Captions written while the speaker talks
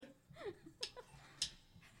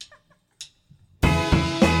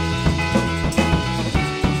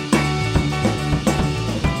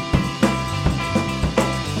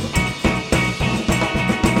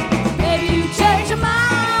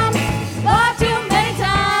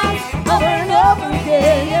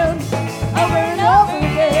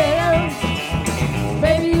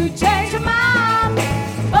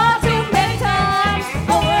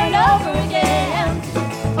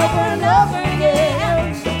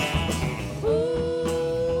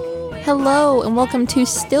Hello, and welcome to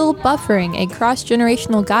Still Buffering, a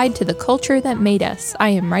cross-generational guide to the culture that made us. I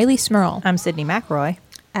am Riley Smurl. I'm Sydney McRoy.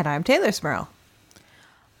 And I'm Taylor Smurl.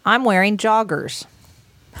 I'm wearing joggers.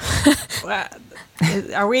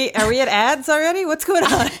 Are we at ads already? What's going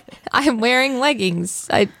on? I am wearing leggings.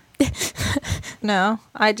 No,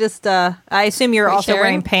 I just, I assume you're also sharing?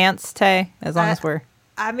 wearing pants, Tay, as long as we're...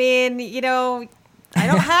 I mean, you know, I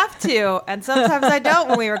don't have to, and sometimes I don't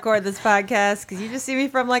when we record this podcast because you just see me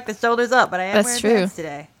from like the shoulders up. But I am That's wearing true.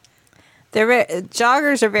 pants today.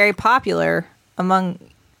 Joggers are very popular among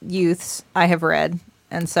youths, I have read,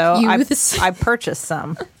 and so Youths. I purchased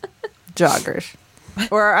some joggers.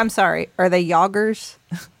 Or, I'm sorry, are they yoggers?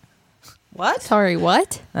 What? Sorry,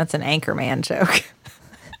 what? That's an Anchorman joke.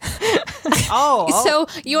 Oh, So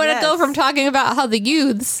you want to go yes. from talking about how the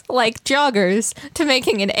youths like joggers to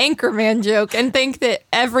making an Anchorman joke and think that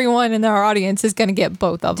everyone in our audience is going to get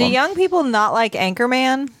both of Do them. young people not like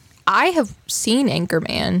Anchorman? I have seen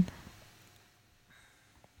Anchorman.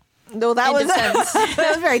 No, that In defense. that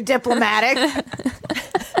was very diplomatic.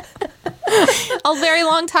 A very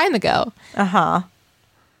long time ago. Uh-huh.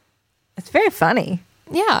 It's very funny.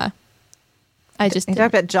 Yeah. I just He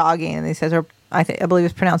talked about jogging, and he says, I believe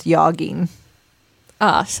it's pronounced yogging.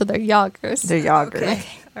 so they're joggers. They're joggers. Okay.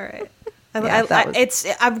 All right. Yeah, that was-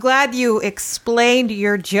 I'm glad you explained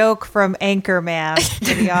your joke from Anchorman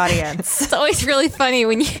to the audience. It's always really funny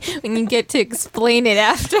when you get to explain it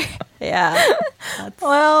after. Yeah.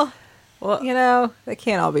 Well, Well, you know, they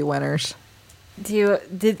can't all be winners.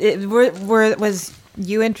 Was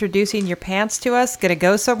you introducing your pants to us gonna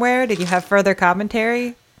go somewhere? Did you have further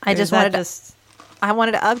commentary? I Or just is that wanted to- I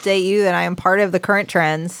wanted to update you that I am part of the current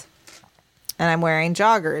trends, and I'm wearing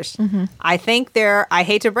joggers. Mm-hmm. I think I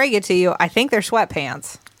hate to break it to you, I think they're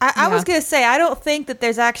sweatpants. I was Yeah. gonna say I don't think that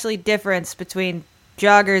there's actually difference between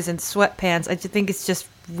joggers and sweatpants. I just think it's just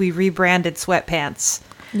we rebranded sweatpants.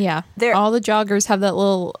 Yeah. They're- All the joggers have that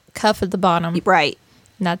little cuff at the bottom. Right.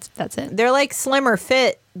 And that's it. They're like slimmer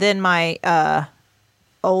fit than my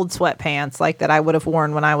old sweatpants, like that I would have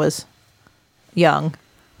worn when I was young.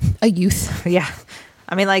 A youth. Yeah.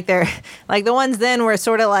 I mean, like they're like the ones then were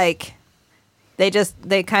sort of like they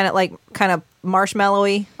kind of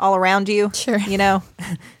marshmallowy all around you. Sure. You know,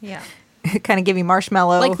 Yeah, kind of give you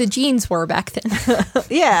marshmallow. Like the jeans were back then.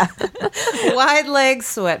 yeah. wide leg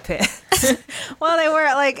sweatpants. Well, they were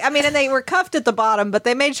like, I mean, and they were cuffed at the bottom, but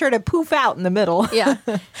they made sure to poof out in the middle. Yeah.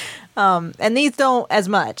 And these don't as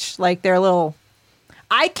much. Like they're a little.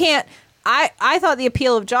 I thought the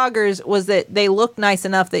appeal of joggers was that they looked nice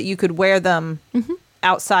enough that you could wear them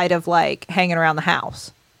outside of like hanging around the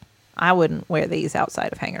house. I wouldn't wear these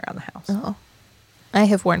outside of hanging around the house. Oh. I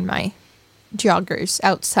have worn my joggers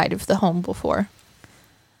outside of the home before.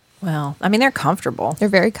 Well, I mean, they're comfortable. They're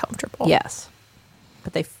very comfortable. Yes.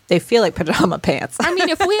 But they feel like pajama pants. I mean,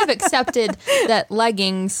 if we have accepted that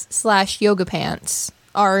leggings / yoga pants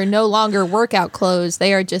are no longer workout clothes,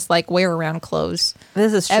 they are just like wear around clothes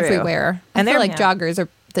This is true. everywhere. And I feel they're- like joggers are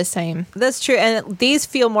the same. That's true. And these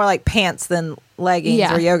feel more like pants than leggings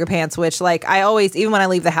Yeah. or yoga pants, which like I always, even when I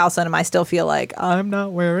leave the house in them, I still feel like I'm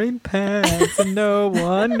not wearing pants and no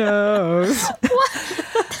one knows.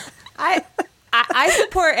 I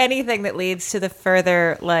support anything that leads to the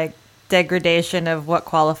further like degradation of what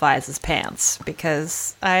qualifies as pants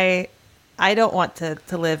because I don't want to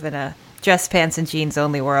live in a dress pants and jeans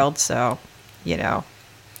only world. So, you know,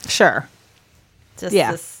 Sure. just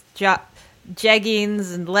Yeah. this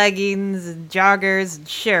jeggings and leggings and joggers and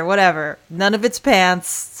sure, whatever. None of it's pants,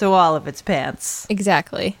 so all of it's pants.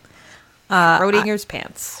 Exactly. Schrodinger's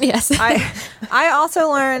pants. Yes. I also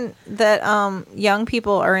learned that young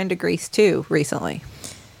people are into Grease too recently.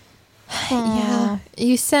 Yeah.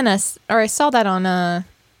 You sent us, or I saw that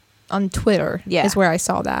on Twitter. Yeah. Is where I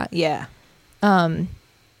saw that. Yeah.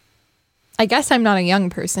 I guess I'm not a young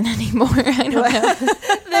person anymore. I don't know.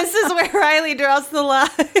 This is where Riley draws the line.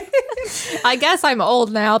 I guess I'm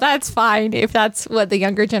old now. That's fine. If that's what the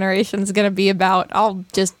younger generation's going to be about, I'll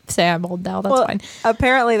just say I'm old now. That's fine.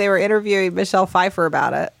 Apparently they were interviewing Michelle Pfeiffer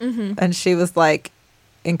about it, and she was like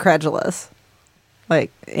incredulous.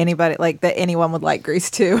 Like anybody, like that anyone would like Grease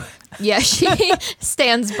too. Yeah, she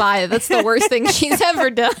stands by it. That's the worst thing she's ever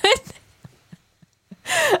done.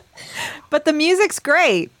 But the music's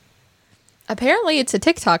great. Apparently, it's a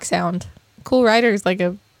TikTok sound. Cool Rider's like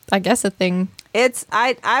I guess a thing. It's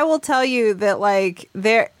I will tell you that like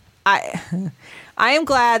I am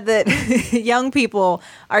glad that young people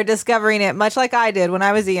are discovering it, much like I did when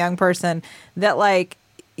I was a young person, that like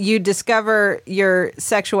you discover your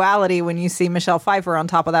sexuality when you see Michelle Pfeiffer on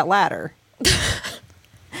top of that ladder.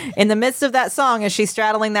 In the midst of that song, as she's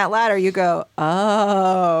straddling that ladder, you go,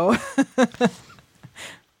 oh.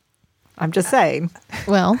 I'm just saying.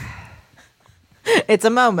 Well, it's a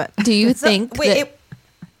moment. do you think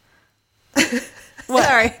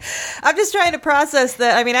Sorry. I'm just trying to process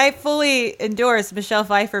that. I mean, I fully endorse Michelle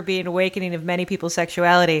Pfeiffer being awakening of many people's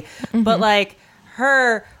sexuality, but like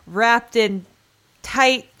her wrapped in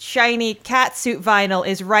tight, shiny catsuit vinyl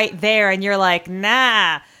is right there, and you're like,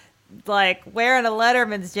 nah. Like wearing a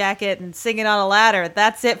Letterman's jacket and singing on a ladder.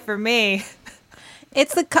 That's it for me.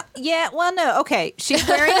 It's no, okay. She's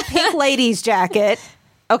wearing a pink lady's jacket.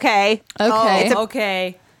 Okay. Okay.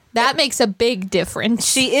 Okay. that makes a big difference?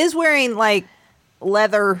 She is wearing like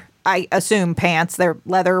leather, I assume, pants. They're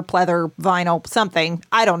leather, pleather, vinyl, something.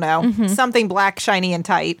 I don't know. Something black, shiny, and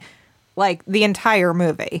tight. Like the entire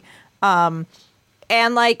movie. And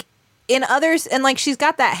like in others, and like she's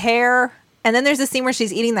got that hair. And then there's a scene where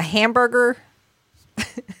she's eating the hamburger.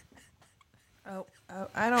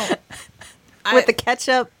 I don't. With the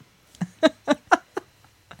ketchup.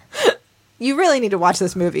 You really need to watch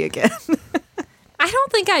this movie again. I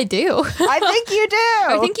don't think I do. I think you do.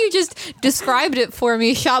 I think you just described it for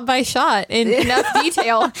me shot by shot in enough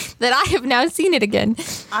detail that I have now seen it again.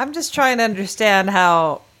 I'm just trying to understand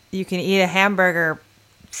how you can eat a hamburger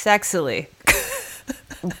sexily.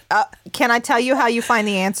 Can I tell you how you find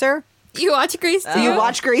the answer? You watch Grease too? You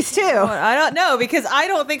watch Grease too. I don't know, because I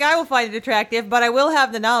don't think I will find it attractive, but I will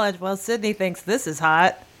have the knowledge. Well, Sydney thinks this is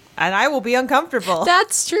hot, and I will be uncomfortable.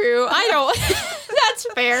 That's true. I don't.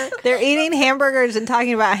 That's fair. They're eating hamburgers and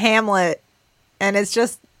talking about Hamlet, and it's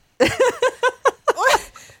just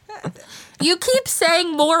You keep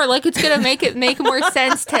saying more like it's gonna make more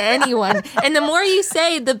sense to anyone, and the more you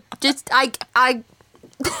say, the just I.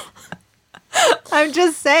 I'm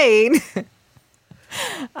just saying.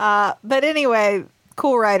 But anyway,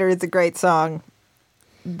 Cool Rider is a great song.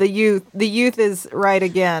 The youth is right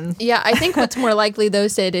again. Yeah, I think what's more likely though,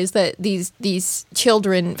 Sid, is that these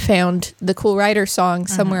children found the Cool Rider song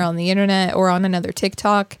somewhere on the internet or on another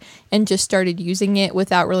TikTok and just started using it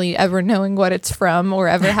without really ever knowing what it's from or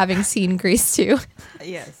ever having seen Grease 2.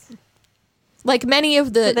 Yes. Like many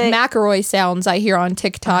of the McElroy sounds I hear on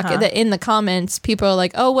TikTok, that in the comments, people are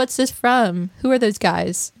like, "Oh, what's this from? Who are those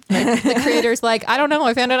guys?" Like, the creator's like, "I don't know.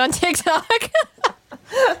 I found it on TikTok."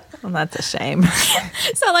 Well, that's a shame.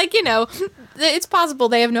 So, like, you know, it's possible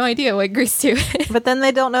they have no idea what Grease 2 is. But then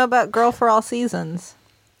they don't know about Girl for All Seasons.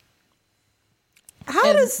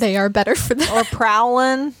 How does they are better for that. Or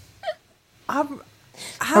Prowlin'.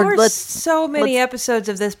 How are so many episodes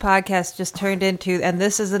of this podcast just turned into, and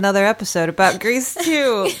this is another episode about Grease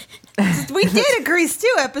 2? We did a Grease 2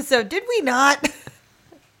 episode, did we not?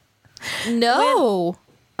 No.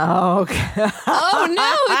 Oh, okay. Oh,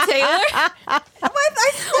 no, Taylor.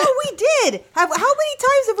 No, we did. How many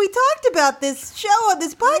times have we talked about this show on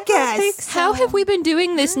this podcast? How have we been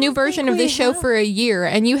doing this new version of this show for a year,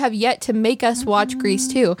 and you have yet to make us watch Grease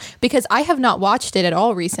 2? Because I have not watched it at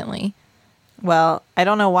all recently. Well, I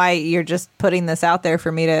don't know why you're just putting this out there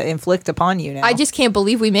for me to inflict upon you now. I just can't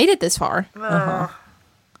believe we made it this far.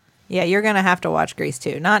 Yeah, you're going to have to watch Grease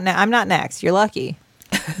 2. I'm not next. You're lucky.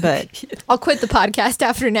 But I'll quit the podcast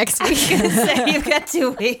after next week. Say you've got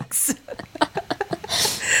 2 weeks.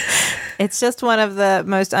 it's just one of the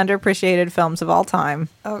most underappreciated films of all time.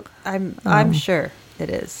 Oh, I'm sure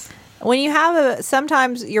it is. When you have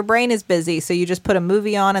sometimes your brain is busy, so you just put a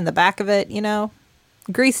movie on in the back of it, you know?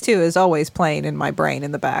 Grease 2 is always playing in my brain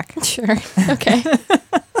in the back. Sure. Okay.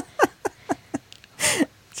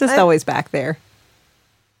 It's just always back there.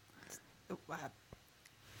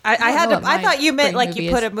 I thought you meant brain like movie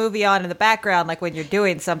you put is. a movie on in the background, like when you're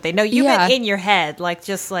doing something. No, you meant in your head, like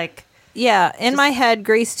just like. Yeah, in my head,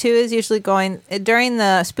 Grease 2 is usually going during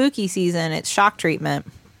the spooky season. It's Shock Treatment,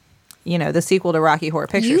 you know, the sequel to Rocky Horror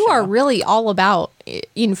Picture You Show. are really all about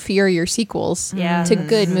inferior sequels to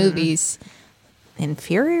good movies.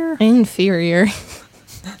 Inferior? Inferior.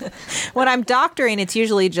 When I'm doctoring, it's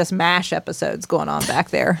usually just MASH episodes going on back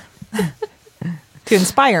there to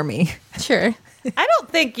inspire me. Sure. I don't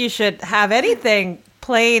think you should have anything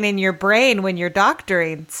playing in your brain when you're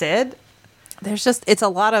doctoring, Sid. There's a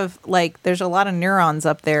lot of neurons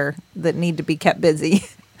up there that need to be kept busy.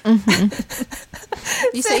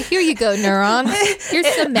 You say, "Here you go, neuron. Here's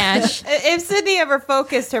some MASH." If Sydney ever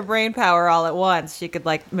focused her brain power all at once, she could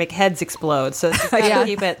like make heads explode. So she's got to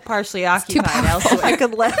keep it partially occupied elsewhere. I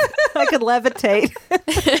could levitate.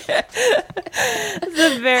 It's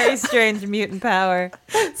a very strange mutant power.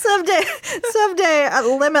 Someday,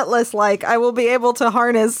 limitless, like I will be able to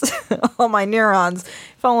harness all my neurons.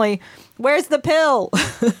 If only Where's the pill?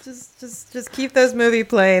 Just keep those movie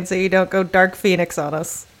playing so you don't go Dark Phoenix on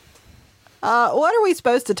us. What are we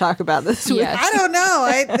supposed to talk about this week? Yes. I don't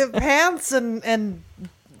know. The pants and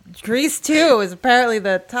Grease 2 is apparently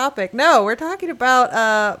the topic. No, we're talking about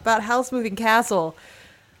Howl's Moving Castle,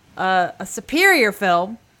 a superior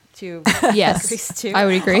film to Yes, Grease 2. I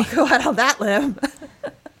would agree. I'll go out on that limb.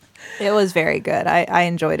 It was very good. I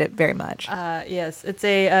enjoyed it very much. Yes, it's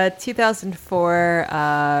a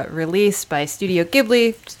 2004 release by Studio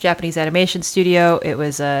Ghibli, Japanese animation studio. It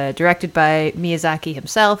was directed by Miyazaki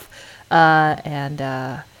himself, and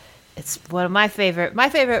it's one of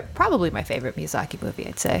probably my favorite Miyazaki movie,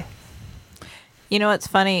 I'd say. You know what's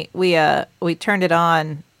funny? We turned it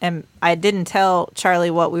on, and I didn't tell Charlie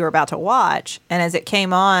what we were about to watch. And as it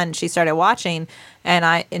came on, she started watching,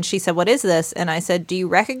 and she said, "What is this?" And I said, "Do you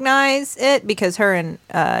recognize it?" Because her and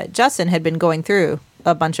Justin had been going through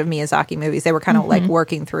a bunch of Miyazaki movies. They were kind of like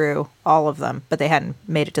working through all of them, but they hadn't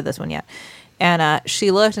made it to this one yet. And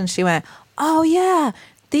she looked and she went, "Oh yeah,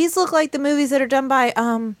 these look like the movies that are done by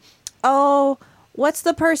what's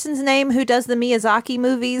the person's name who does the Miyazaki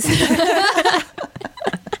movies?"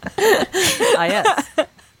 Yes.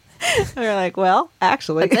 We were like, "Well,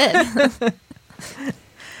 actually, That's it.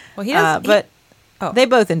 Well, he does, but they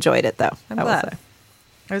both enjoyed it, though. I'm glad.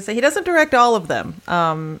 I would say he doesn't direct all of them.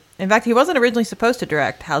 In fact, he wasn't originally supposed to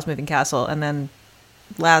direct Howl's Moving Castle, and then,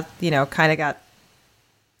 kind of got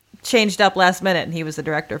changed up last minute, and he was the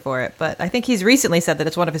director for it. But I think he's recently said that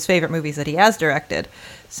it's one of his favorite movies that he has directed.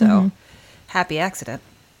 So, happy accident.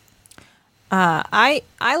 I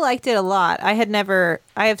liked it a lot. I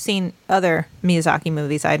have seen other Miyazaki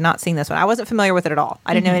movies. I had not seen this one. I wasn't familiar with it at all.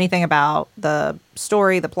 I didn't know anything about the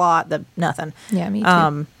story, the plot, nothing. Yeah, me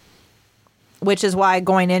too. Which is why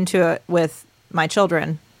going into it with my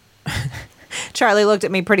children, Charlie looked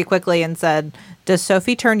at me pretty quickly and said, "Does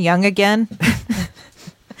Sophie turn young again?"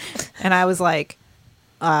 And I was like,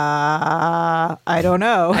 I don't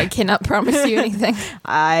know. I cannot promise you anything.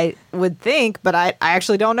 I would think, but I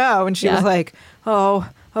actually don't know. And she was like, "Oh,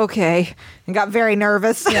 okay." And got very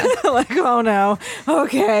nervous. Yeah. Like, "Oh no.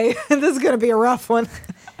 Okay. This is going to be a rough one.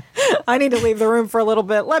 I need to leave the room for a little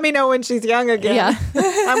bit. Let me know when she's young again." Yeah.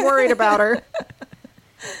 I'm worried about her.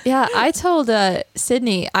 Yeah, I told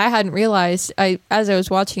Sydney, I hadn't realized, as I was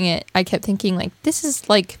watching it, I kept thinking, like, this is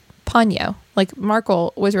like Ponyo. Like,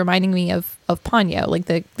 Markle was reminding me of Ponyo, like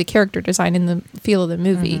the character design in the feel of the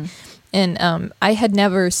movie. And I had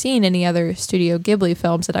never seen any other Studio Ghibli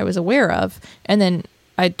films that I was aware of. And then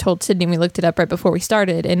I told Sydney, we looked it up right before we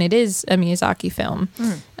started, and it is a Miyazaki film.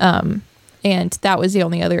 And that was the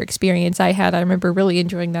only other experience I had. I remember really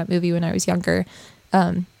enjoying that movie when I was younger,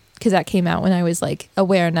 because that came out when I was like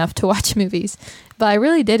aware enough to watch movies. But I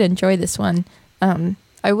really did enjoy this one.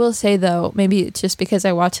 I will say, though, maybe it's just because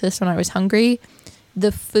I watched this when I was hungry,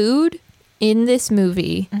 the food in this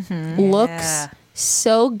movie looks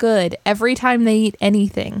so good every time they eat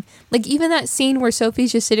anything. Like, even that scene where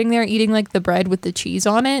Sophie's just sitting there eating like the bread with the cheese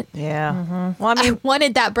on it. Yeah. Well, I mean, I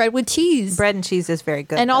wanted that bread with cheese. bread and cheese is very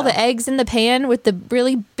good. And all the eggs in the pan with the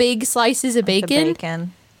really big slices of The bacon.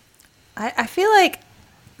 bacon. I feel like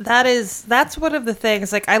that's one of the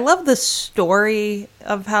things. Like, I love the story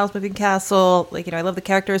of Howl's Moving Castle. Like, I love the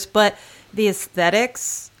characters, but the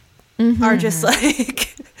aesthetics are just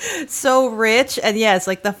like so rich. And yes,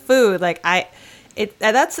 like the food, like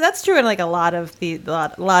that's true in like a lot of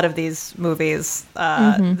these movies.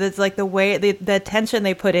 That's like the way the attention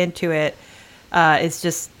they put into it is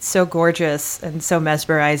just so gorgeous and so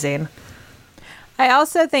mesmerizing. I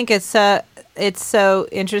also think it's so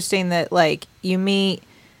interesting that like you meet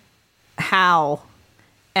Howl,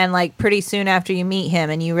 and like pretty soon after you meet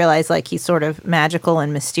him and you realize like he's sort of magical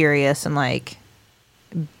and mysterious and like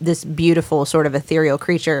this beautiful sort of ethereal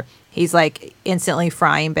creature, he's like instantly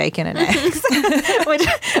frying bacon and eggs. Which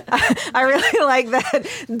I really like that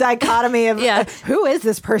dichotomy of who is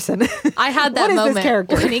this person? I had that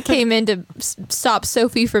moment when he came in to stop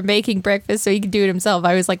Sophie from making breakfast so he could do it himself.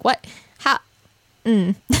 I was like, what? How?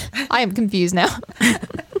 I am confused now.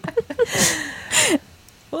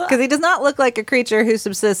 Because he does not look like a creature who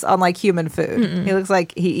subsists on like human food. Mm-mm. He looks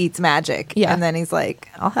like he eats magic. Yeah. And then he's like,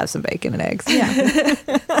 "I'll have some bacon and eggs." Yeah.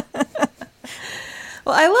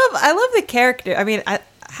 Well, I love the character. I mean,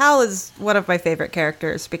 Hal is one of my favorite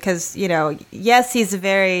characters because, yes, he's a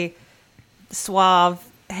very suave,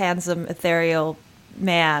 handsome, ethereal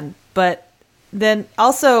man, but then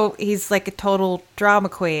also he's like a total drama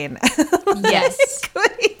queen. Yes.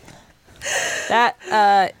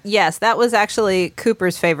 That was actually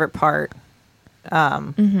Cooper's favorite part.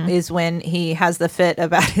 Is when he has the fit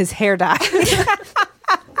about his hair dye.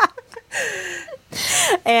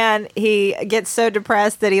 and he gets so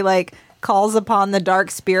depressed that he like calls upon the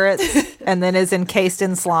dark spirits and then is encased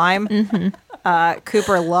in slime.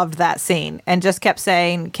 Cooper loved that scene and just kept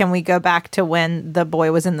saying, "Can we go back to when the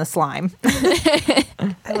boy was in the slime?"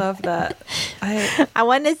 I love that. I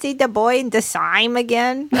want to see the boy in the slime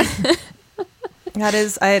again.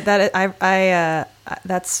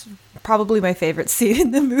 That's probably my favorite scene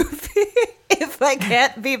in the movie. If I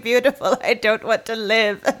can't be beautiful, I don't want to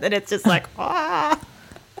live. And then it's just like, ah.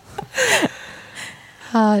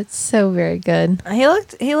 Oh, it's so very good.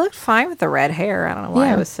 He looked fine with the red hair. I don't know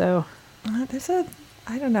why it was so. I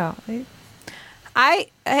don't know.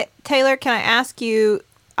 Taylor, can I ask you?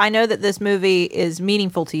 I know that this movie is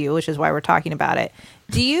meaningful to you, which is why we're talking about it.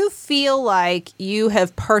 Do you feel like you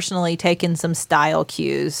have personally taken some style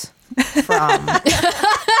cues from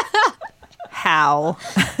Howl?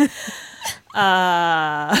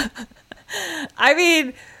 I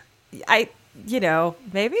mean,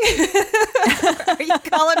 maybe. Are you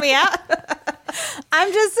calling me out?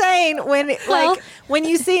 I'm just saying when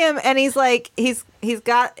you see him and he's like he's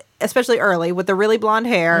got, especially early, with the really blonde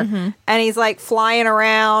hair, and he's like flying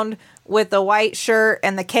around with the white shirt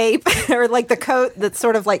and the cape or like the coat that's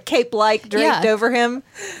sort of like cape-like draped over him.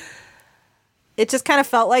 It just kind of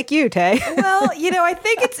felt like you, Tay. Well, I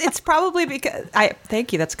think it's probably because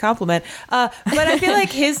thank you, that's a compliment. But I feel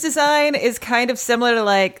like his design is kind of similar to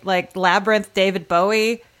like Labyrinth David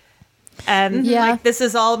Bowie. And like this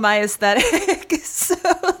is all my aesthetic. So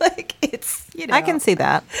like it's I can see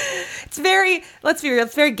that. It's very, let's be real,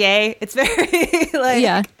 it's very gay. It's very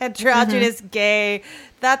like androgynous gay.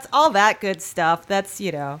 That's all that good stuff. That's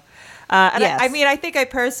and I mean, I think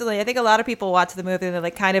a lot of people watch the movie and they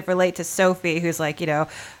like kind of relate to Sophie, who's like,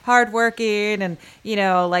 hardworking and,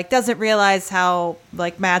 like doesn't realize how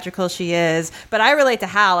like magical she is. But I relate to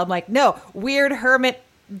Hal. I'm like, no, weird hermit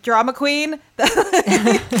drama queen.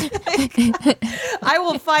 I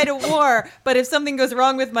will fight a war, but if something goes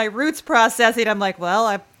wrong with my roots processing, I'm like, well,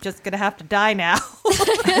 I'm just gonna have to die now.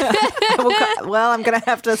 Well, I'm gonna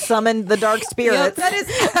have to summon the dark spirits. That is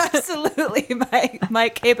absolutely my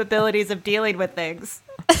capabilities of dealing with things.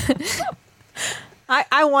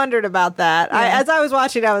 I wondered about that. As I was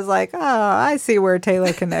watching, I was like, oh, I see where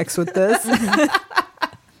Taylor connects with this.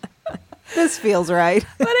 This feels right.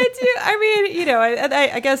 But I mean,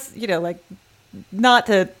 I guess, like, not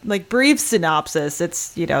to, like, brief synopsis,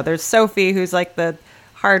 it's, there's Sophie, who's, like, the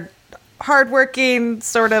hardworking,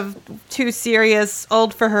 sort of too serious,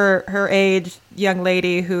 old for her age young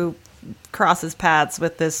lady who crosses paths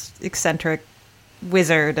with this eccentric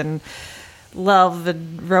wizard, and love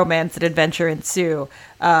and romance and adventure ensue.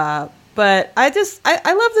 But I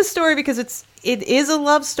love this story because it is a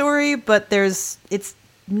love story, but it's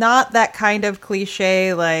not that kind of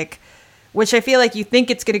cliche, like, which I feel like you think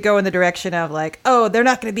it's going to go in the direction of like, oh, they're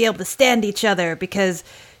not going to be able to stand each other because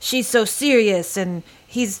she's so serious and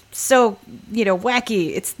he's so,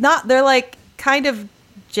 wacky. It's not. They're like kind of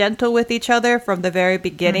gentle with each other from the very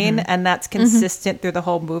beginning, and that's consistent through the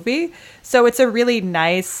whole movie. So it's a really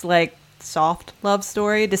nice, like, soft love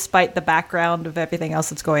story despite the background of everything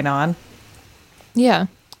else that's going on. Yeah.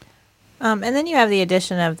 And then you have the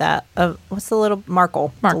addition of what's the little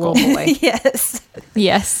Markle, the little boy.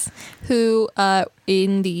 Yes. Who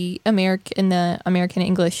in the American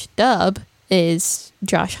English dub is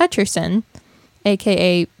Josh Hutcherson,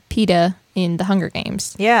 aka PETA in the Hunger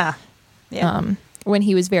Games. Yeah. When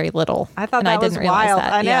he was very little. I thought that was wild.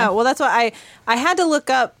 That. I know. Yeah. Well, that's why I had to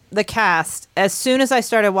look up the cast as soon as I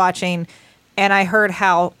started watching, and I heard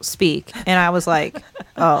Hal speak, and I was like,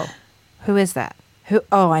 oh, who is that?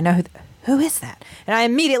 I know who is that? And I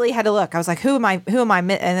immediately had to look. I was like, who am I?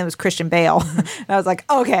 And it was Christian Bale. And I was like,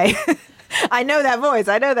 okay, I know that voice.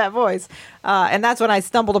 And that's when I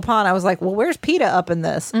stumbled upon, I was like, well, where's PETA up in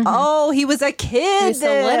this? Oh, he was a kid.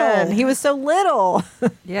 He was so little.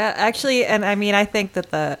 Yeah, actually. And I mean, I think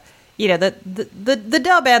that the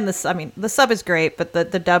dub and the sub is great, but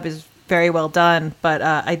the dub is very well done. But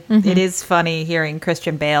it is funny hearing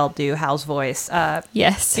Christian Bale do Hal's voice.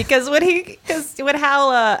 Yes, because when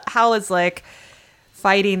Howl is like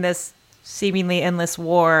fighting this seemingly endless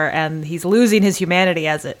war, and he's losing his humanity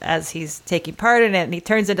as he's taking part in it, and he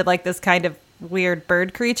turns into like this kind of weird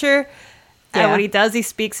bird creature. Yeah. And when he does, he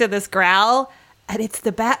speaks in this growl, and it's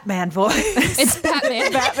the Batman voice. It's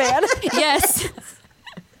Batman. Batman. Yes.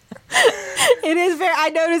 It is very. I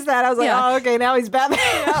noticed that. I was like, oh, okay, now he's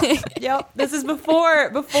Batman. Yep. This is before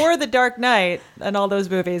The Dark Knight and all those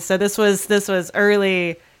movies. So this was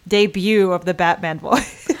early debut of the Batman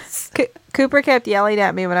voice. Cooper kept yelling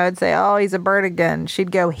at me when I would say, oh, he's a bird again.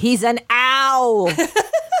 She'd go, he's an owl.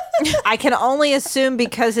 I can only assume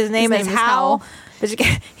because his name is Howl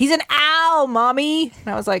He's an owl, mommy. And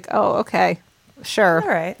I was like, oh, okay. Sure. All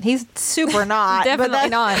right. He's super not. Definitely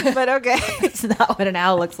not. But okay. It's not what an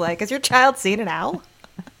owl looks like. Has your child seen an owl?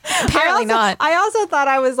 Apparently not. I also thought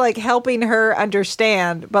I was like helping her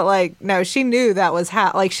understand, but like, no, she knew that was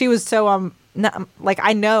how, like, she was so, like,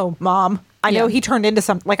 I know, Mom. I know he turned into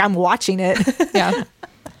something, like, I'm watching it. Yeah.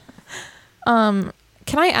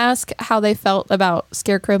 Can I ask how they felt about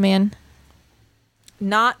Scarecrow Man?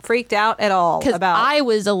 Not freaked out at all Because about I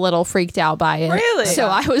was a little freaked out by it. Really? So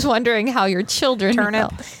I was wondering how your children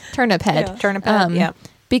Turnip. Turnip head. Yeah. Turnip head. Yeah.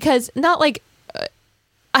 Because not like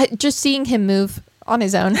just seeing him move on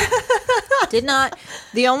his own. Did not.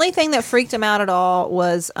 The only thing that freaked him out at all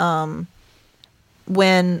was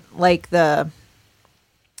when like the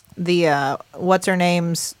what's her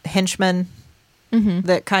name's henchmen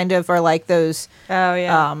that kind of are like those Oh,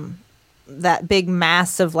 yeah. that big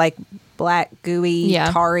mass of like black gooey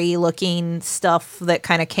tarry looking stuff that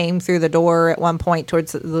kind of came through the door at one point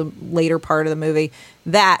towards the later part of the movie.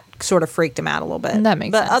 That sort of freaked him out a little bit. That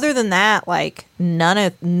makes but sense. other than that, like none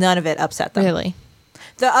of it upset them. Really?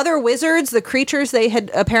 The other wizards, the creatures they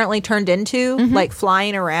had apparently turned into, like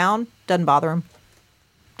flying around, doesn't bother him.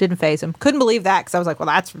 Didn't phase him. Couldn't believe that because I was like, well,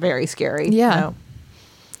 that's very scary. Yeah. No.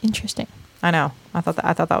 Interesting. I know. I thought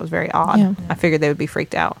that was very odd. Yeah. I figured they would be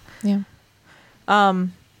freaked out. Yeah.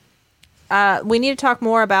 We need to talk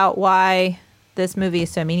more about why this movie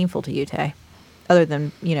is so meaningful to you, Tay. Other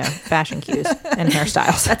than, fashion cues and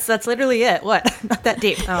hairstyles. That's literally it. What? Not that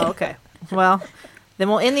deep. Oh, okay. Well, then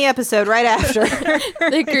we'll end the episode right after.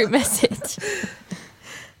 The group message.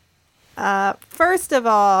 First of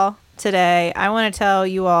all, today, I want to tell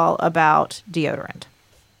you all about deodorant.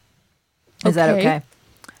 Is that okay?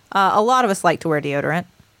 A lot of us like to wear deodorant.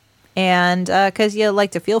 And because you like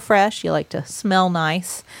to feel fresh, you like to smell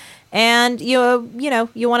nice. And you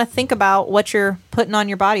want to think about what you're putting on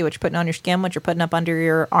your body, what you're putting on your skin, what you're putting up under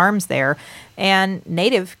your arms there. And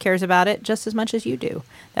Native cares about it just as much as you do.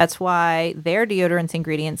 That's why their deodorants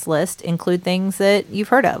ingredients list include things that you've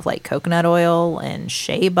heard of, like coconut oil and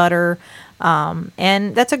shea butter.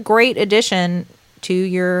 And that's a great addition to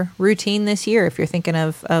your routine this year if you're thinking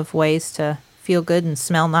of ways to feel good and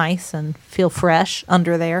smell nice and feel fresh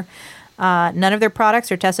under there. None of their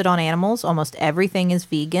products are tested on animals. Almost everything is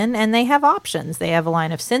vegan, and they have options. They have a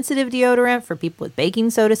line of sensitive deodorant for people with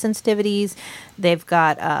baking soda sensitivities. They've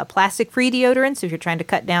got plastic-free deodorants if you're trying to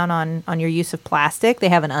cut down on your use of plastic. They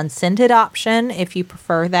have an unscented option if you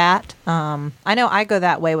prefer that. I know I go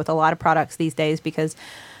that way with a lot of products these days because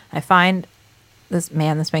I find this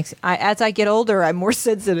makes as I get older, I'm more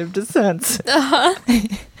sensitive to scents.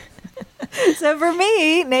 So for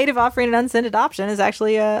me, Native offering an unscented option is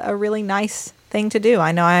actually a really nice thing to do.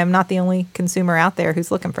 I know I am not the only consumer out there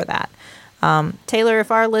who's looking for that. Taylor, if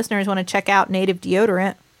our listeners want to check out Native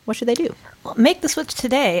deodorant, what should they do? Well, make the switch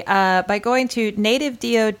today by going to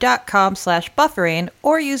nativedeo.com/buffering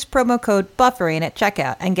or use promo code buffering at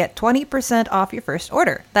checkout and get 20% off your first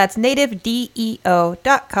order. That's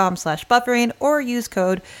nativedeo.com/buffering or use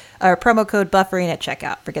promo code buffering at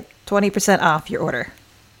checkout for get 20% off your order.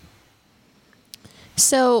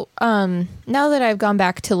 So now that I've gone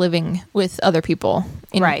back to living with other people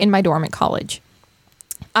in my dorm at college,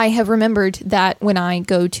 I have remembered that when I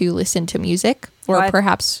go to listen to music, or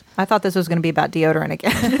perhaps... I thought this was going to be about deodorant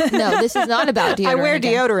again. No, this is not about deodorant. I wear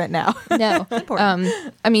deodorant now. No.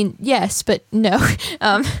 I mean, yes, but no.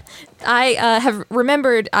 I have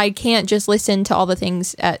remembered I can't just listen to all the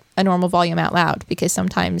things at a normal volume out loud because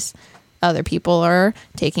sometimes other people are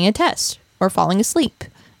taking a test or falling asleep.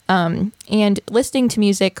 And listening to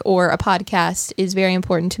music or a podcast is very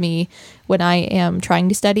important to me when I am trying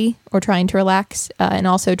to study or trying to relax, and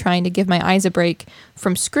also trying to give my eyes a break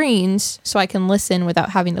from screens so I can listen without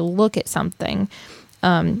having to look at something.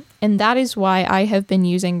 And that is why I have been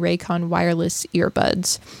using Raycon wireless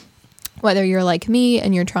earbuds. Whether you're like me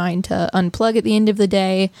and you're trying to unplug at the end of the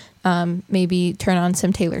day, maybe turn on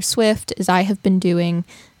some Taylor Swift, as I have been doing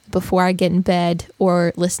before I get in bed,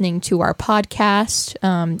 or listening to our podcast,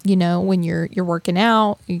 when you're working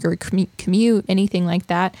out, your commute, anything like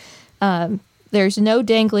that. There's no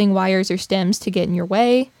dangling wires or stems to get in your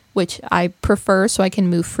way, which I prefer so I can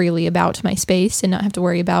move freely about my space and not have to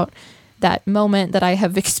worry about that moment that I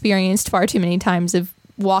have experienced far too many times of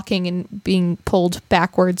walking and being pulled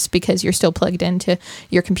backwards because you're still plugged into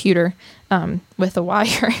your computer with a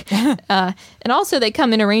wire. And also they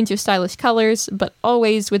come in a range of stylish colors, but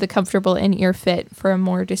always with a comfortable in-ear fit for a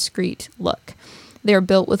more discreet look. They're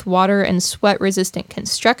built with water and sweat resistant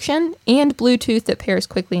construction and Bluetooth that pairs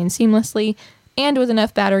quickly and seamlessly. and with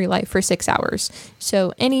enough battery life for 6 hours.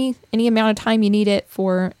 So any amount of time you need it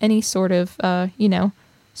for any sort of,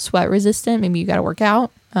 sweat resistant, maybe you got to work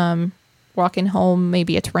out, walking home,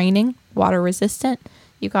 maybe it's raining, water resistant,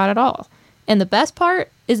 you got it all. And the best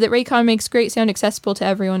part is that Raycon makes great sound accessible to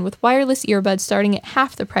everyone with wireless earbuds starting at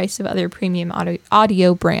half the price of other premium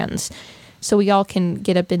audio brands. So we all can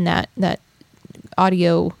get up in that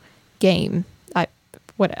audio game. I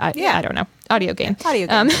don't know. Audio game. Audio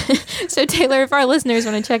game. So Taylor, if our listeners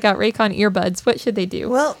want to check out Raycon earbuds, what should they do?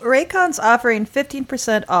 Well, Raycon's offering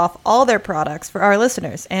 15% off all their products for our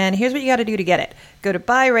listeners. And here's what you got to do to get it. Go to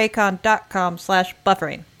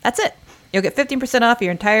buyraycon.com/buffering. That's it. You'll get 15% off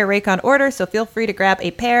your entire Raycon order, so feel free to grab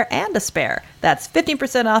a pair and a spare. That's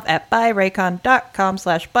 15% off at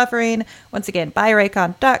buyraycon.com/buffering. Once again,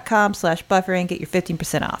 buyraycon.com/buffering. Get your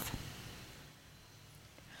 15% off.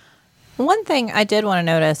 One thing I did want to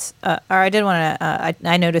notice,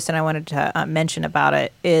 I noticed and I wanted to mention about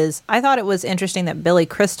it, is I thought it was interesting that Billy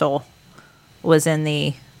Crystal was in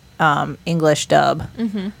the English dub.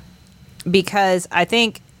 Mm-hmm. Because I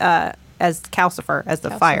think... as Calcifer, as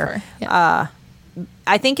the fire. Yeah.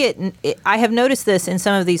 I think I have noticed this in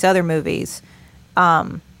some of these other movies.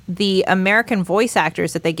 The American voice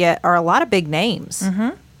actors that they get are a lot of big names. Mm-hmm.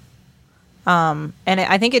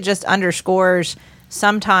 I think it just underscores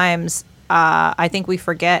sometimes, I think we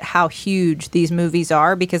forget how huge these movies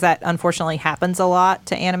are, because that unfortunately happens a lot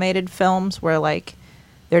to animated films where like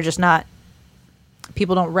they're just not,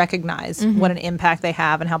 people don't recognize what an impact they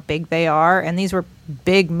have and how big they are. And these were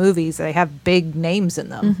big movies. They have big names in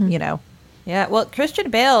them, Yeah, well, Christian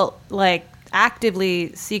Bale,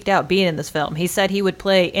 actively seeked out being in this film. He said he would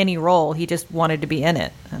play any role. He just wanted to be in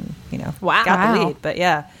it. And, Wow. got the lead. But,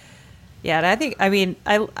 yeah. Yeah, and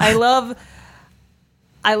I love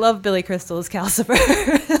Billy Crystal as Calcifer.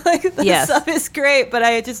 The stuff is great, but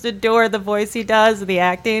I just adore the voice he does and the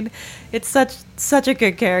acting. It's such a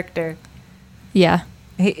good character. Yeah.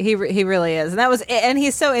 He really is. And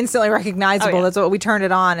he's so instantly recognizable. Oh, yeah. That's what we turned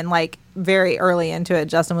it on, and very early into it,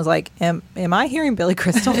 Justin was like, am I hearing Billy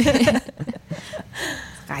Crystal?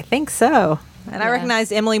 I think so. And I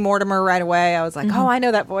recognized Emily Mortimer right away. I was like, oh, I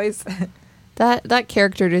know that voice. That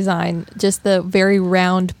character design, just the very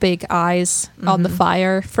round, big eyes on the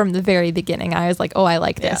fire from the very beginning. I was like, oh, I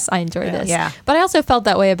like this. I enjoy this. Yeah. But I also felt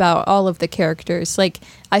that way about all of the characters.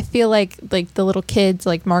 I feel like the little kids,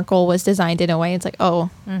 like Markle was designed in a way. It's like,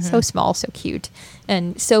 oh, so small, so cute.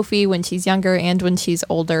 And Sophie, when she's younger and when she's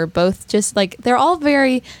older, both just they're all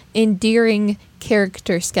very endearing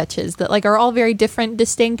character sketches that are all very different,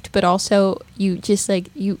 distinct, but also you just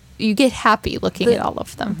you get happy looking at all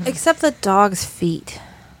of them. Except the dog's feet.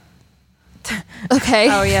 Okay.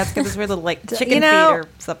 Oh, yeah, it's because it's where the chicken feet or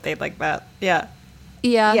something like that. Yeah.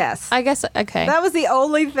 Yeah. Yes. I guess, okay. That was the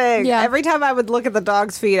only thing. Yeah. Every time I would look at the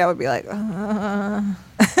dog's feet, I would be like, That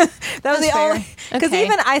was the only... Because Okay.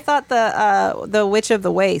 even I thought the Witch of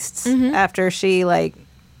the Wastes, after she,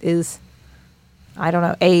 is... I don't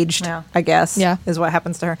know, aged, I guess, is what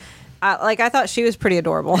happens to her. I thought she was pretty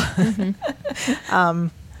adorable.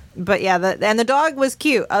 But yeah, the dog was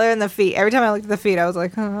cute, other than the feet. Every time I looked at the feet, I was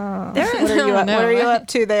like, oh, what are you up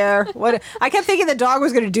to there? What? I kept thinking the dog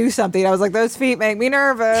was going to do something. I was like, those feet make me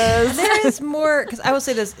nervous. There is more, because I will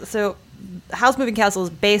say this. So Howl's Moving Castle is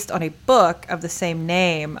based on a book of the same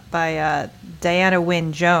name by Diana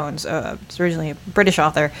Wynne Jones. It's originally a British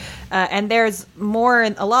author. And there's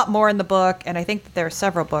a lot more in the book, and I think that there are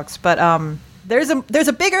several books. But there's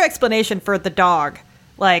a bigger explanation for the dog.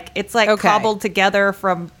 It's cobbled together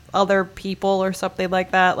from other people or something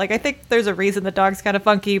like that. I think there's a reason the dog's kind of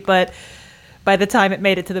funky, but by the time it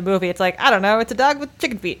made it to the movie, it's I don't know, it's a dog with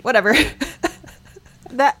chicken feet, whatever.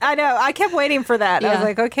 That I know. I kept waiting for that. I was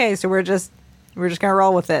like, okay, so we're just gonna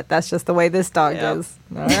roll with it. That's just the way this dog is.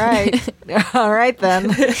 All right, all right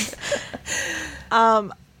then. I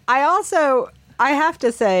have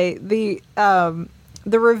to say the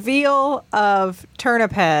reveal of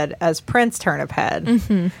Turnip Head as Prince Turnip Head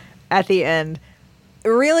at the end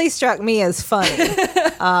really struck me as funny.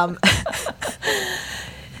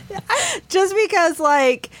 Just because,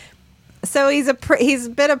 so he's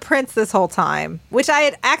been a prince this whole time, which I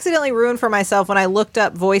had accidentally ruined for myself when I looked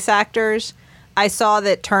up voice actors. I saw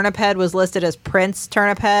that Turnip Head was listed as Prince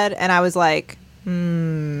Turnip Head, and I was like, Oh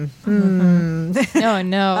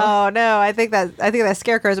no. Oh no, I think that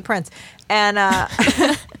Scarecrow is a prince. And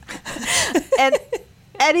and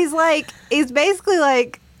he's basically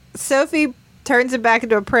like, Sophie turns him back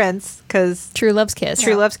into a prince because True Love's Kiss.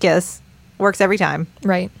 True Love's Kiss works every time.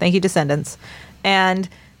 Right. Thank you, Descendants. And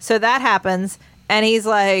so that happens, and he's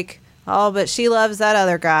like, oh, but she loves that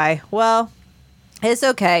other guy. Well, It's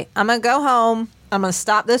okay. I'm going to go home. I'm going to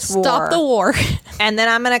stop this war. Stop the war. And then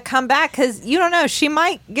I'm going to come back because you don't know. She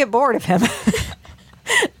might get bored of him.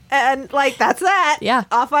 And like, that's that. Yeah.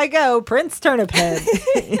 Off I go. Prince Turnip Head.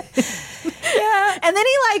 Yeah. And then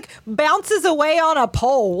he like bounces away on a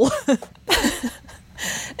pole.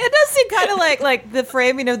 It does seem kind of like the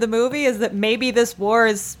framing of the movie is that maybe this war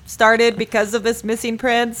is started because of this missing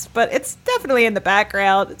prince, but it's definitely in the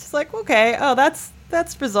background. It's just like, okay, oh, that's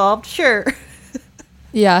resolved. Sure.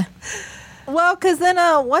 Yeah. Well, because then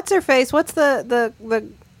what's her face? What's the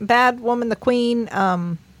bad woman, the queen?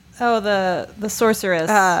 The sorceress.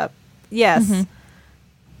 Yes.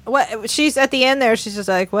 Mm-hmm. What she's at the end there, she's just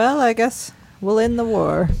like, well, I guess we'll end the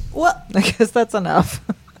war. Well, I guess that's enough.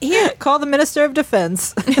 Here, call the Minister of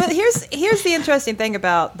Defense. but here's the interesting thing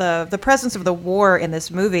about the presence of the war in this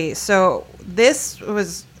movie. So this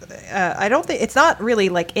was, I don't think it's not really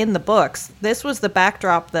like in the books. This was the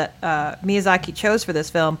backdrop that Miyazaki chose for this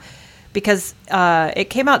film because it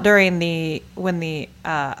came out during when the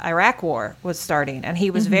Iraq War was starting, and he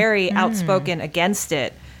was very outspoken against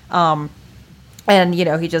it. And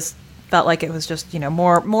he just felt like it was just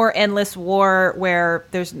more endless war where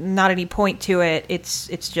there's not any point to it. It's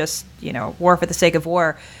just war for the sake of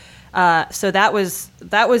war. So that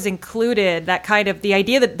was included, that kind of the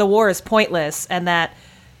idea that the war is pointless and that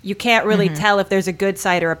you can't really tell if there's a good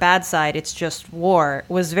side or a bad side. It's just war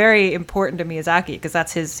was very important to Miyazaki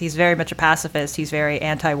because he's very much a pacifist. He's very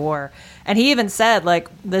anti-war, and he even said like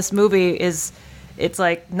this movie it's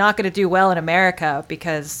like not going to do well in America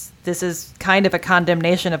because this is kind of a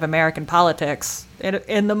condemnation of American politics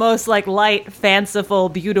in the most like light, fanciful,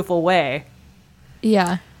 beautiful way.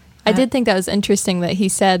 Yeah. I did think that was interesting that he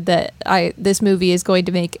said that this movie is going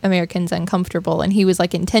to make Americans uncomfortable, and he was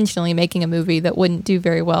like intentionally making a movie that wouldn't do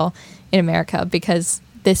very well in America because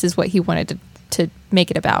this is what he wanted to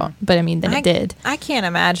make it about. But I mean, then it did. I can't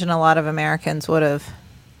imagine a lot of Americans would have.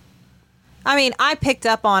 I mean, I picked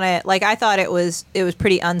up on it. Like, I thought it was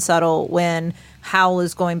pretty unsubtle when Howl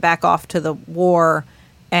is going back off to the war,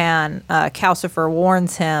 and Calcifer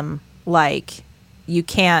warns him, like, you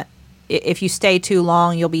can't. If you stay too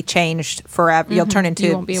long, you'll be changed forever. You'll turn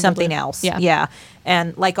into something else. Yeah.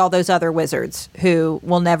 And like all those other wizards who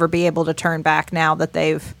will never be able to turn back now that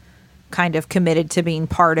they've kind of committed to being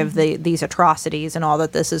part of these atrocities and all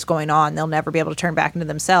that this is going on. They'll never be able to turn back into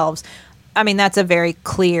themselves. I mean, that's a very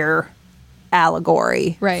clear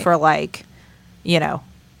allegory for like,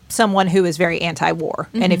 someone who is very anti-war.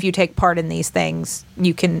 And if you take part in these things,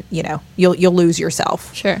 you can, you'll lose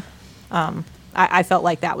yourself. Sure. I felt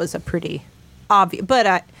like that was a pretty obvious,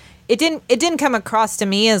 but it didn't come across to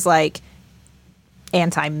me as like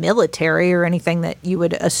anti-military or anything that you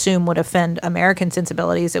would assume would offend American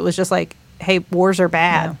sensibilities. It was just like, hey, wars are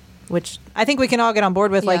bad, which I think we can all get on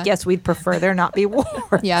board with. Like, yes, we'd prefer there not be wars.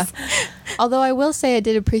 Yeah. Although I will say I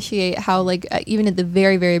did appreciate how like even at the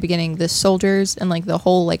very, very beginning, the soldiers and like the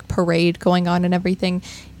whole like parade going on and everything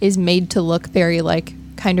is made to look very like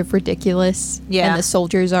kind of ridiculous. Yeah. And the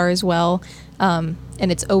soldiers are as well.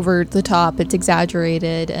 And it's over the top, it's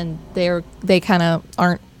exaggerated, and they kind of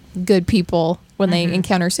aren't good people when they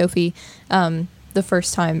encounter Sophie the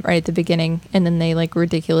first time right at the beginning, and then they like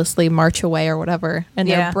ridiculously march away or whatever, and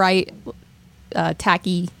their bright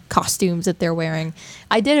tacky costumes that they're wearing.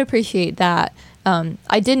 I did appreciate that.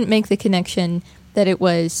 I didn't make the connection that it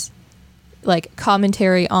was like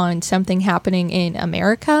commentary on something happening in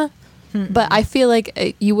America. But I feel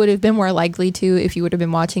like you would have been more likely to if you would have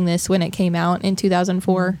been watching this when it came out in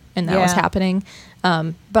 2004 and that was happening.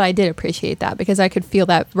 But I did appreciate that because I could feel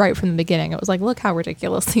that right from the beginning. It was like, look how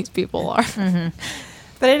ridiculous these people are.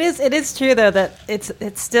 But it is true though that it's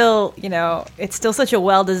still it's still such a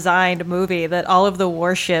well designed movie that all of the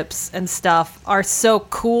warships and stuff are so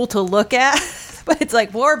cool to look at. But it's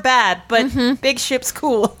like war bad, but big ships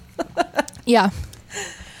cool. Yeah.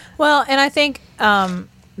 Well, and I think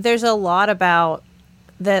there's a lot about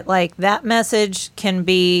that, like that message can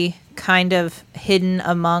be kind of hidden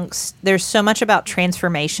amongst, there's so much about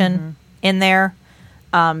transformation in there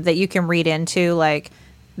that you can read into. Like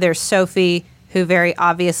there's Sophie, who very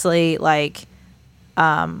obviously like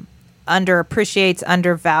underappreciates,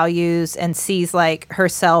 undervalues, and sees like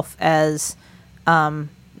herself as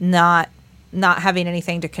not having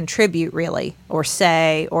anything to contribute really, or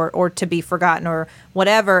say, or to be forgotten or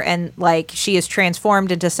whatever. And like she is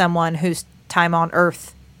transformed into someone whose time on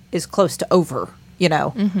earth is close to over,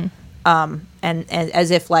 and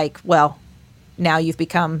as if like, well, now you've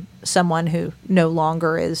become someone who no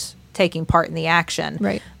longer is taking part in the action.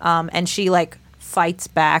 Right. And she like fights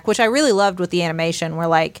back, which I really loved with the animation, where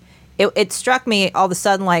like it struck me all of a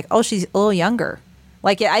sudden like, oh, she's a little younger.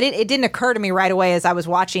 Like it didn't occur to me right away as I was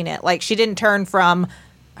watching it. Like she didn't turn from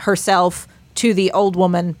herself to the old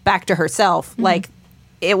woman back to herself. Like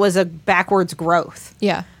it was a backwards growth.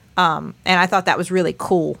 Yeah. And I thought that was really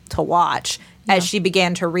cool to watch as she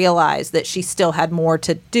began to realize that she still had more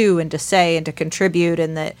to do and to say and to contribute,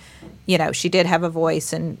 and that, you know, she did have a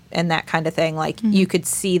voice and that kind of thing. Like you could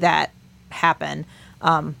see that happen.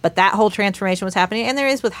 But that whole transformation was happening. And there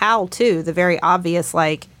is with Howl too, the very obvious,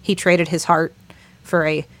 like he traded his heart for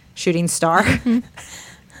a shooting star.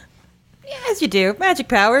 As you do. Magic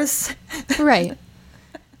powers. Right.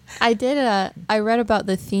 I read about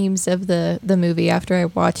the themes of the movie after I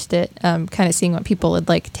watched it, kind of seeing what people had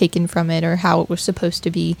like taken from it or how it was supposed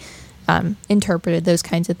to be interpreted, those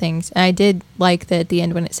kinds of things. And I did like that at the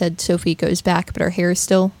end when it said Sophie goes back, but her hair is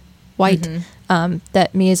still white,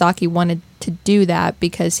 that Miyazaki wanted to do that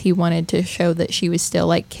because he wanted to show that she was still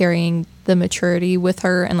like carrying the maturity with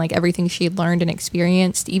her and like everything she had learned and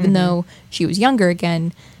experienced, even though she was younger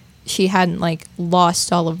again, she hadn't like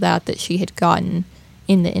lost all of that she had gotten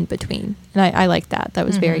in the in-between. And I like that. That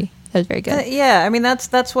was very good. Yeah, I mean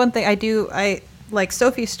that's one thing I like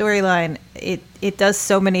Sophie's storyline. It does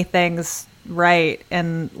so many things right,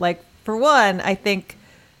 and like for one, I think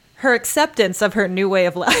her acceptance of her new way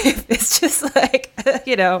of life is just like,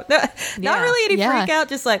 you know, not really any freak out,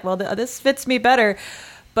 just like, well, this fits me better.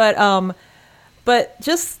 But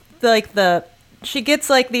just like she gets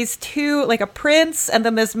like these two, like a prince and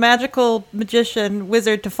then this magical magician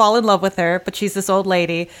wizard to fall in love with her, but she's this old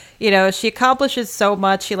lady. You know, she accomplishes so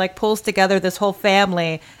much. She like pulls together this whole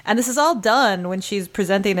family, and this is all done when she's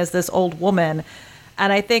presenting as this old woman.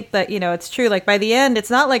 And I think that, you know, it's true. Like by the end, it's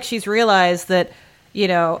not like she's realized that, you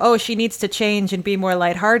know, oh, she needs to change and be more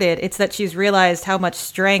lighthearted. It's that she's realized how much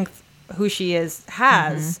strength who she is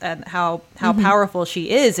has and how powerful she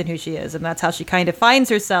is and who she is. And that's how she kind of finds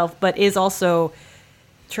herself, but is also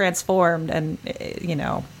transformed and, you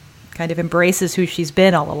know, kind of embraces who she's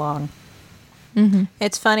been all along.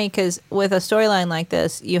 It's funny because with a storyline like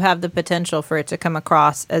this, you have the potential for it to come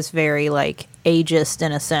across as very like ageist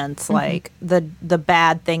in a sense. Like the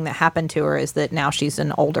bad thing that happened to her is that now she's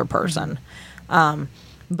an older person.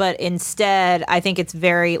 But instead, I think it's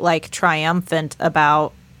very like triumphant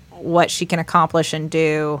about what she can accomplish and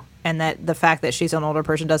do, and that the fact that she's an older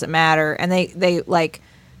person doesn't matter. And they like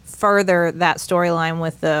further that storyline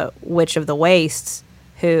with the Witch of the Wastes,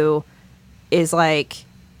 who is like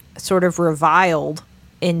sort of reviled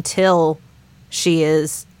until she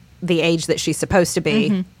is the age that she's supposed to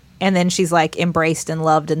be. And then she's like embraced and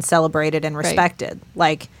loved and celebrated and respected. Right.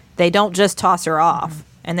 Like they don't just toss her off.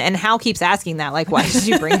 And Hal keeps asking that, like, why did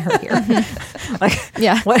you bring her here? Like,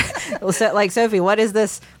 what? So, like, Sophie, what is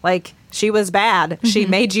this? Like, she was bad. She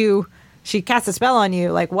made you. She cast a spell on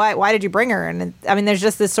you. Like, why did you bring her? And I mean, there's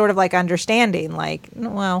just this sort of like understanding. Like,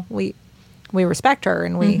 well, we respect her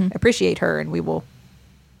and we appreciate her and we will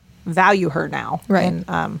value her now. Right.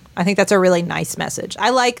 And I think that's a really nice message.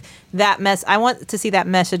 I like that I want to see that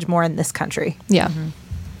message more in this country. Yeah.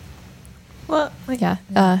 Well, yeah.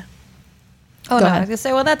 I was gonna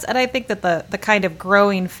say, well, and I think that the kind of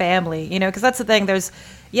growing family, you know, because that's the thing. There's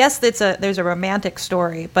a romantic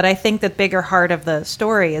story, but I think the bigger heart of the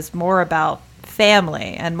story is more about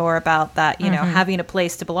family and more about that, you know, having a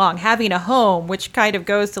place to belong, having a home, which kind of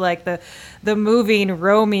goes to like the moving,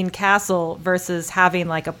 roaming castle versus having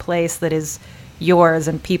like a place that is yours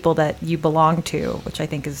and people that you belong to, which I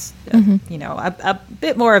think is, you know, a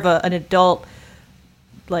bit more of an adult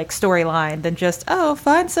like storyline than just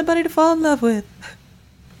find somebody to fall in love with.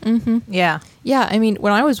 Yeah I mean,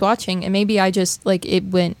 when I was watching, and maybe I just like it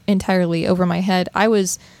went entirely over my head, I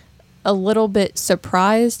was a little bit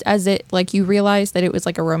surprised as it like you realized that it was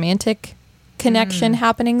like a romantic connection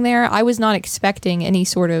happening there. I was not expecting any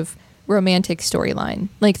sort of romantic storyline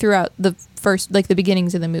like throughout the first, like the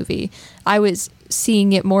beginnings of the movie. I was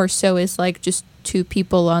seeing it more so as like just two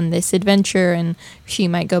people on this adventure, and she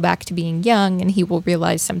might go back to being young and he will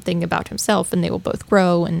realize something about himself and they will both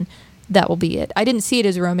grow and that will be it. I didn't see it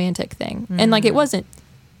as a romantic thing. And like it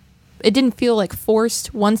didn't feel like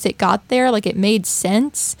forced once it got there. Like it made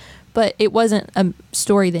sense, but it wasn't a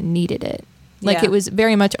story that needed it. Like it was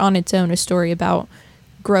very much on its own a story about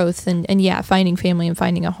growth and finding family and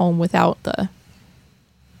finding a home without the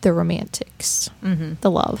romantics,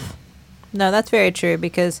 the love. No, that's very true,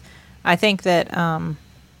 because I think that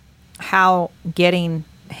Hal getting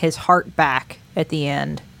his heart back at the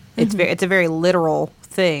end, it's a very literal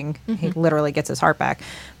thing. He literally gets his heart back.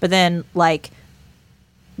 But then like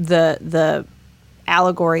the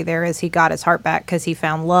allegory there is he got his heart back because he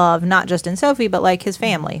found love, not just in Sophie, but like his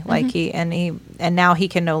family. Like and now he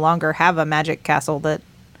can no longer have a magic castle that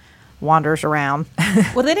wanders around.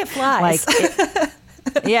 Well, then it flies.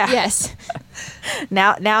 Yeah. Yes.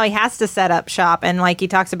 Now he has to set up shop, and like he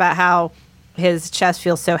talks about how his chest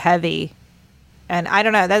feels so heavy. And I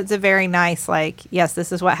don't know, that's a very nice, like, yes,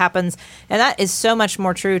 this is what happens. And that is so much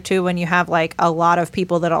more true, too, when you have, like, a lot of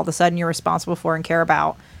people that all of a sudden you're responsible for and care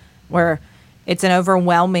about, where it's an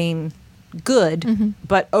overwhelming good,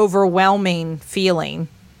 but overwhelming feeling.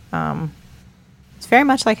 It's very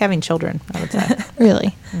much like having children, I would say.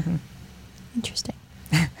 Really? Interesting.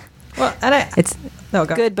 Well, and It's no,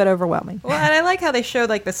 go. good, but overwhelming. Well, and I like how they showed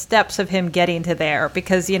like the steps of him getting to there,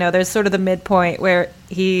 because there's sort of the midpoint where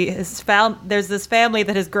he has found there's this family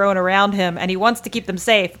that has grown around him, and he wants to keep them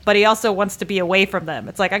safe, but he also wants to be away from them.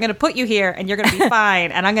 It's like, I'm going to put you here, and you're going to be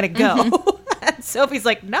fine, and I'm going to go. And Sophie's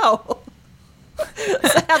like, no,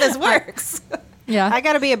 that's not how this works. Yeah. I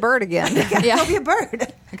got to be a bird again. Yeah. I'll be a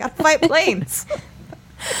bird. I got to fight planes.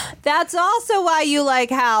 That's also why you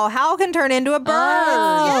like Howl. Howl can turn into a bird.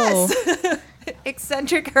 Oh. Yes.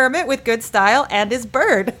 Eccentric hermit with good style and his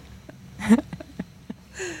bird.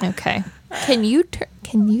 Okay. Can you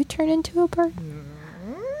turn into a bird?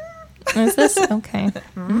 Is this okay?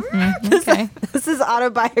 Okay. This is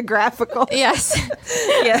autobiographical. Yes.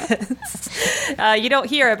 Yes. You don't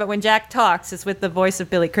hear it, but when Jack talks, it's with the voice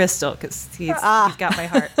of Billy Crystal, because he's got my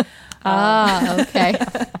heart. Okay.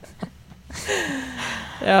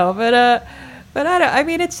 No, but I don't. I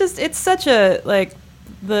mean, it's such a like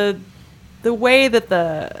the way that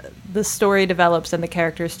the story develops and the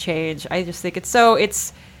characters change. I just think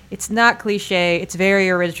it's not cliche. It's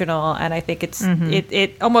very original, and I think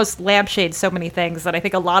it almost lampshades so many things that I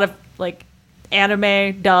think a lot of like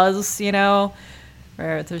anime does.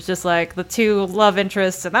 Where there's just like the two love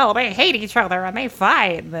interests and they hate each other and they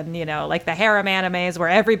fight. And then, like the harem animes where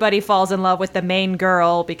everybody falls in love with the main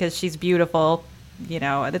girl because she's beautiful,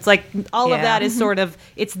 and it's like all of that is sort of,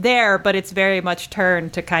 it's there, but it's very much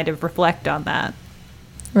turned to kind of reflect on that.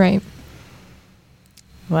 Right.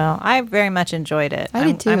 Well, I very much enjoyed it. I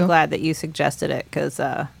did too. I'm glad that you suggested it, because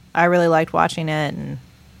I really liked watching it, and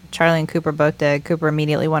Charlie and Cooper both did. Cooper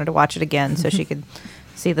immediately wanted to watch it again so she could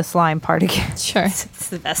see the slime part again. Sure. It's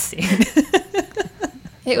the best scene.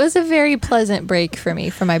 It was a very pleasant break for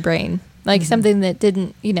me, for my brain. Like something that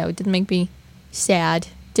didn't make me sad,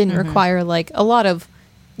 didn't require like a lot of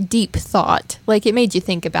deep thought. Like it made you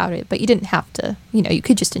think about it, but you didn't have to, you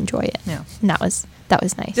could just enjoy it. Yeah. And that was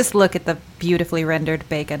nice. Just look at the beautifully rendered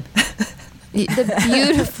bacon. The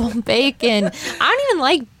beautiful bacon. I don't even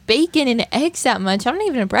like bacon and eggs that much. I'm not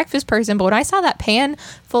even a breakfast person, but when I saw that pan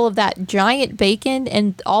full of that giant bacon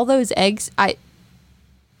and all those eggs,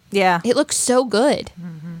 it looked so good.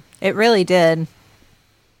 It really did.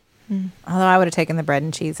 Although I would have taken the bread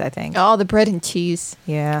and cheese, I think. Oh, the bread and cheese.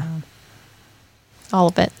 Yeah. All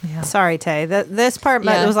of it. Yeah. Sorry, Tay. This part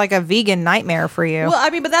was like a vegan nightmare for you. Well, I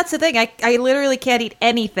mean, but that's the thing. I literally can't eat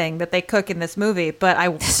anything that they cook in this movie, but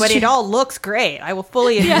it all looks great. I will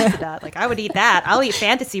fully admit to that. Like, I would eat that. I'll eat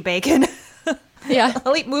fantasy bacon. Yeah.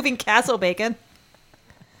 I'll eat moving castle bacon.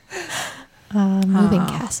 Moving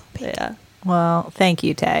castle bacon. Yeah. Well, thank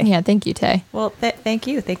you, Tay. Yeah, thank you, Tay. Well, thank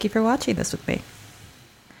you. Thank you for watching this with me.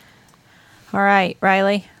 All right,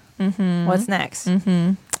 Riley. What's next?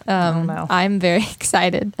 Oh, no. I'm very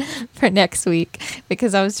excited for next week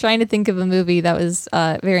because I was trying to think of a movie that was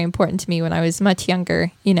very important to me when I was much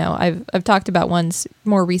younger. I've talked about ones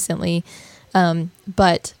more recently,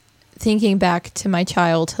 but thinking back to my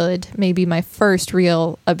childhood, maybe my first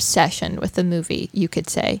real obsession with the movie, you could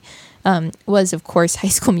say, was, of course, High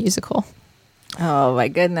School Musical. Oh, my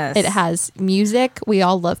goodness. It has music. We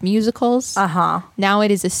all love musicals. Uh-huh. Now it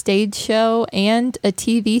is a stage show and a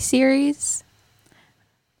TV series.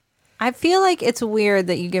 I feel like it's weird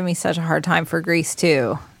that you give me such a hard time for Grease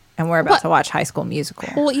 2, and we're about to watch High School Musical.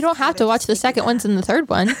 Well, you don't have to watch the second ones and the third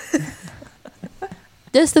one.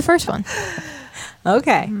 Just the first one.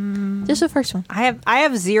 Okay. Just the first one. I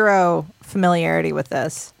have zero familiarity with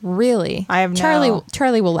this. Really? I have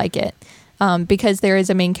Charlie will like it because there is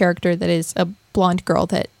a main character that is a blonde girl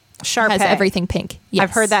that Sharpay. has everything pink. Yes.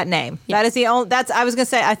 I've heard that name. Yes. That is the only. I was gonna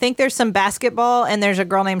say. I think there's some basketball, and there's a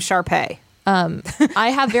girl named Sharpay. I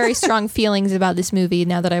have very strong feelings about this movie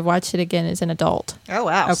now that I've watched it again as an adult. Oh,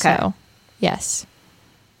 wow. Okay. So, yes.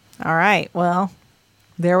 All right. Well,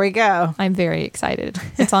 there we go. I'm very excited.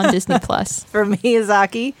 It's on Disney Plus. From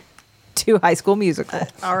Miyazaki to High School Musical.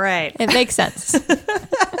 All right. It makes sense.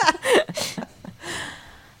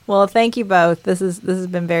 Well, thank you both. This has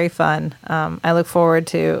been very fun. I look forward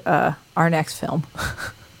to our next film.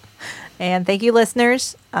 And thank you,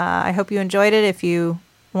 listeners. I hope you enjoyed it. If you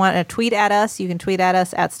want to tweet at us, you can tweet at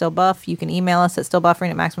us at stillbuff. You can email us at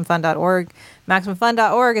stillbuffering@maximumfun.org.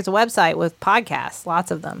 Maximumfun.org is a website with podcasts,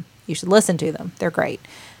 lots of them. You should listen to them. They're great.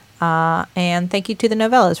 And thank you to the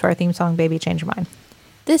Novellas for our theme song, Baby Change Your Mind.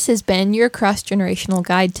 This has been your cross-generational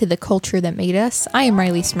guide to the culture that made us. I am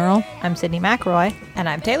Riley Smurl. I'm Sydney McElroy. And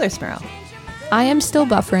I'm Taylor Smurl. I am still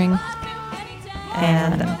buffering.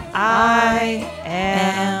 And I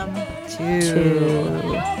am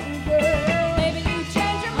too.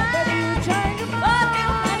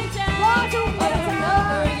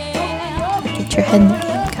 Get your head in the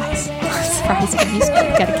game, guys. As far as I'm used to,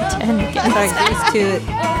 you gotta get your head in the game. Sorry,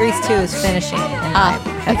 Grease 2 is finishing.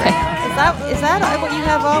 Okay. Is that what you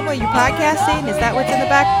have on when you're podcasting? Is that what's in the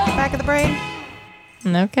back of the brain?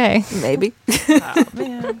 Okay. Maybe. Oh,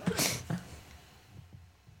 man.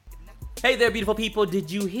 Hey there, beautiful people.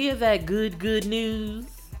 Did you hear that good news?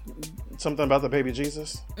 Something about the baby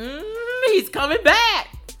Jesus? He's coming back.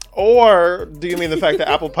 Or do you mean the fact that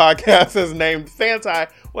Apple Podcasts has named Fanti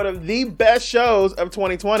one of the best shows of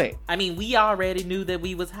 2020? I mean, we already knew that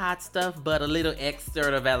we was hot stuff, but a little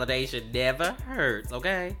external validation never hurts,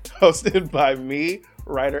 okay? Hosted by me,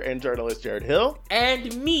 writer and journalist Jared Hill.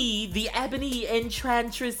 And me, the ebony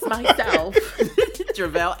enchantress myself,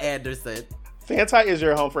 Travell Anderson. Fanti is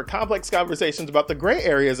your home for complex conversations about the gray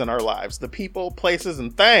areas in our lives, the people, places,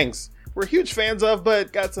 and things we're huge fans of,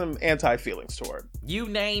 but got some anti-feelings toward. You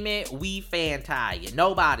name it, we Fanti.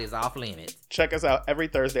 Nobody's off limits. Check us out every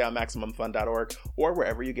Thursday on MaximumFun.org or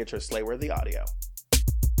wherever you get your Slay-worthy audio.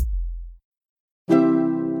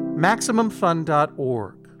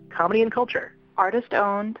 MaximumFun.org. Comedy and culture. Artist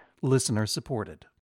owned. Listener supported.